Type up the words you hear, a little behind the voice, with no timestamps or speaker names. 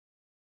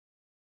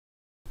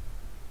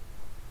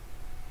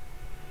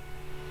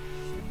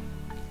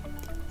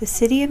The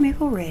City of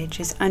Maple Ridge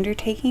is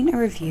undertaking a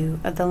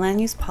review of the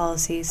land use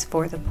policies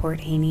for the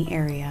Port Haney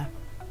area.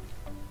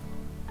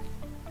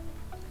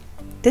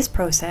 This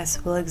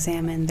process will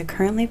examine the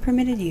currently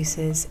permitted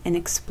uses and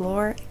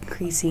explore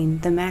increasing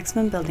the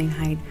maximum building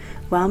height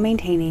while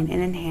maintaining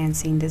and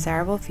enhancing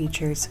desirable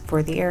features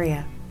for the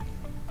area.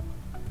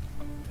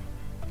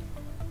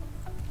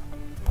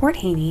 Port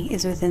Haney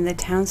is within the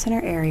town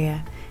center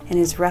area and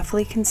is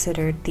roughly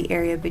considered the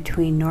area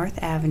between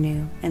North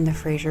Avenue and the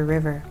Fraser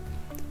River.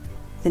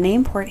 The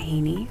name Port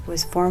Haney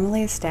was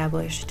formally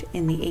established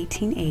in the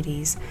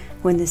 1880s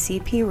when the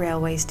CP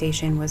railway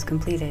station was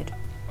completed.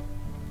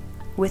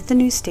 With the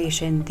new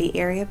station, the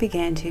area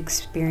began to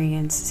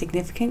experience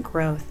significant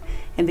growth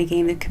and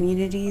became the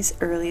community's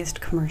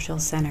earliest commercial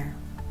center.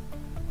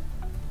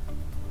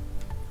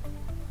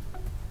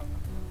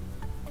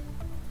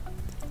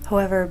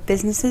 However,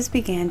 businesses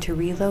began to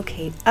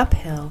relocate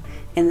uphill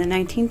in the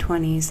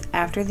 1920s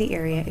after the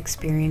area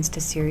experienced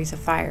a series of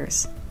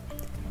fires.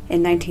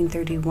 In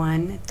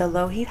 1931, the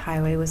low-heat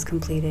highway was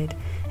completed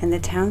and the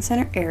town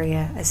center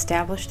area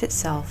established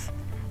itself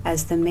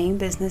as the main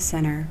business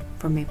center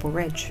for Maple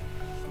Ridge.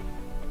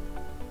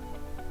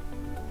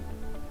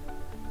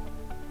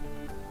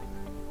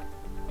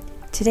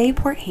 Today,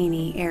 Port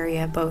Haney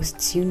area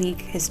boasts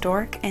unique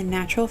historic and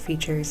natural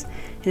features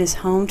and is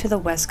home to the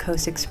West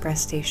Coast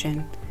Express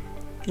station.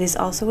 It is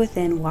also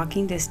within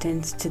walking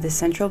distance to the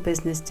Central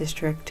Business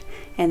District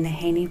and the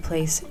Haney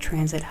Place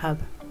Transit Hub.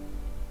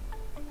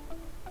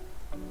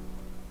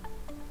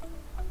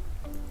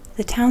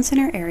 The Town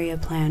Center Area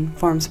Plan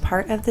forms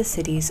part of the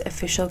city's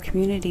official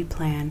community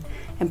plan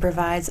and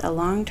provides a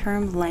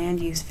long-term land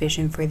use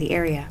vision for the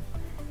area.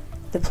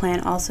 The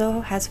plan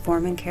also has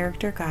form and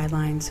character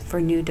guidelines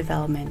for new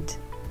development.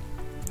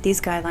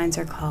 These guidelines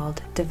are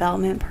called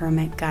Development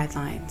Permit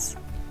Guidelines.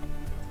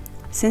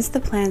 Since the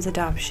plan's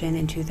adoption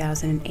in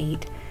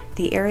 2008,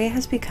 the area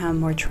has become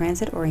more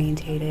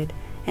transit-oriented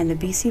and the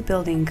BC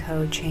Building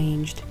Code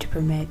changed to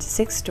permit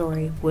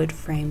 6-story wood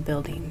frame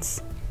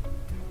buildings.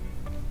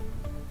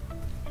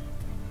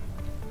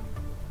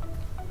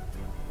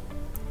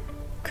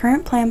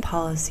 Current plan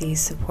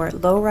policies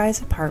support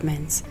low-rise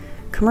apartments,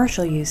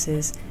 commercial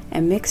uses,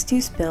 and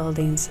mixed-use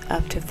buildings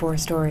up to 4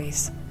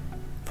 stories.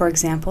 For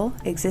example,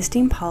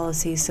 existing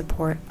policies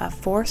support a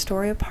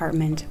 4-story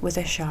apartment with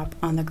a shop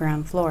on the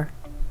ground floor.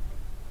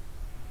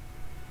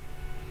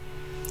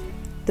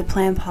 The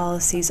plan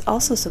policies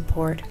also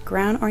support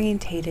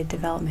ground-oriented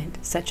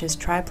development such as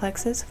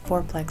triplexes,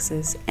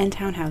 fourplexes, and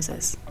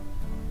townhouses.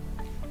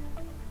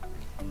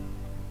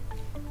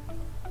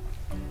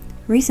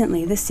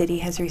 Recently, the city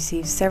has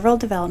received several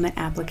development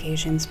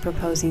applications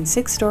proposing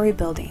 6-story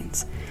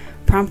buildings,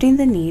 prompting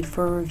the need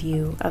for a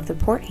review of the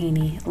Port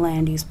Haney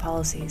land use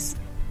policies.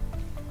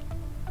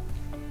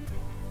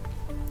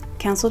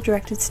 Council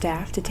directed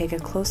staff to take a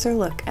closer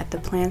look at the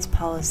plan's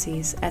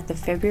policies at the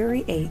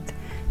February 8,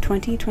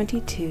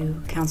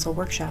 2022 Council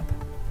Workshop.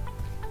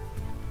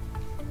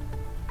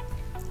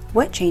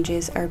 What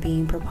changes are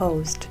being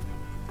proposed?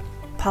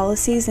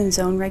 Policies and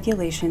zone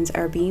regulations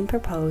are being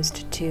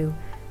proposed to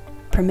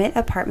permit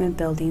apartment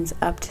buildings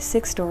up to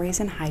 6 stories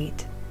in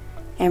height,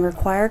 and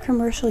require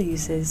commercial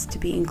uses to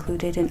be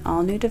included in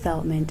all new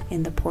development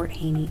in the Port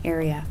Haney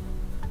area.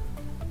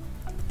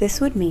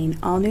 This would mean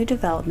all new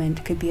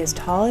development could be as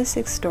tall as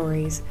 6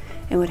 stories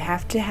and would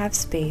have to have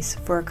space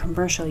for a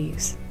commercial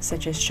use,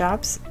 such as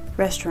shops,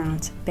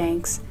 restaurants,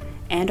 banks,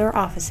 and/or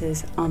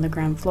offices on the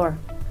ground floor.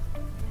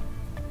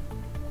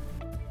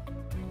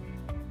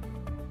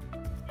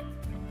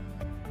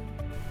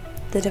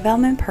 The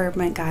development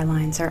permit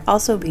guidelines are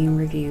also being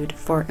reviewed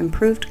for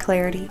improved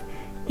clarity,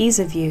 ease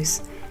of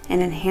use,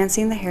 and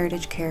enhancing the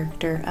heritage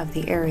character of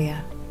the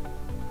area.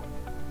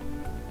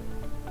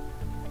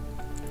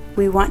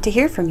 We want to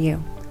hear from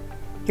you.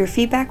 Your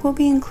feedback will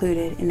be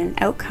included in an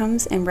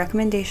outcomes and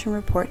recommendation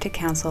report to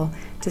Council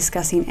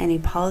discussing any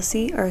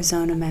policy or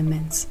zone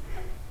amendments.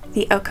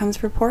 The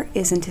outcomes report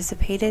is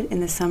anticipated in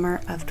the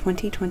summer of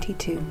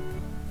 2022.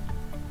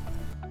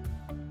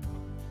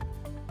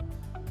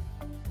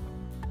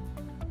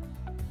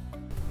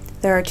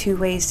 There are 2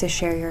 ways to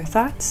share your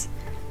thoughts.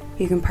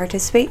 You can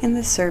participate in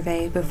the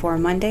survey before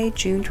Monday,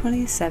 June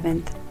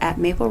 27th at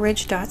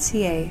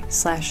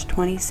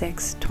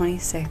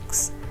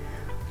mapleridge.ca/2626,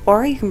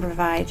 or you can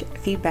provide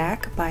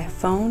feedback by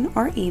phone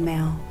or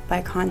email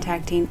by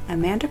contacting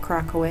Amanda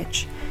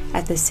Krakowicz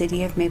at the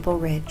City of Maple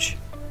Ridge.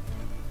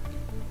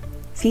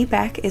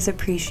 Feedback is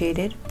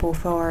appreciated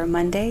before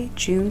Monday,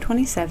 June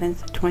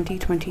 27th,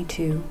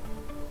 2022.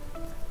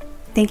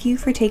 Thank you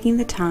for taking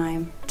the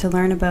time to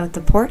learn about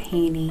the Port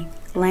Haney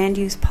Land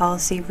Use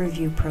Policy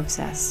Review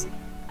process.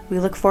 We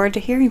look forward to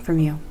hearing from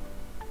you.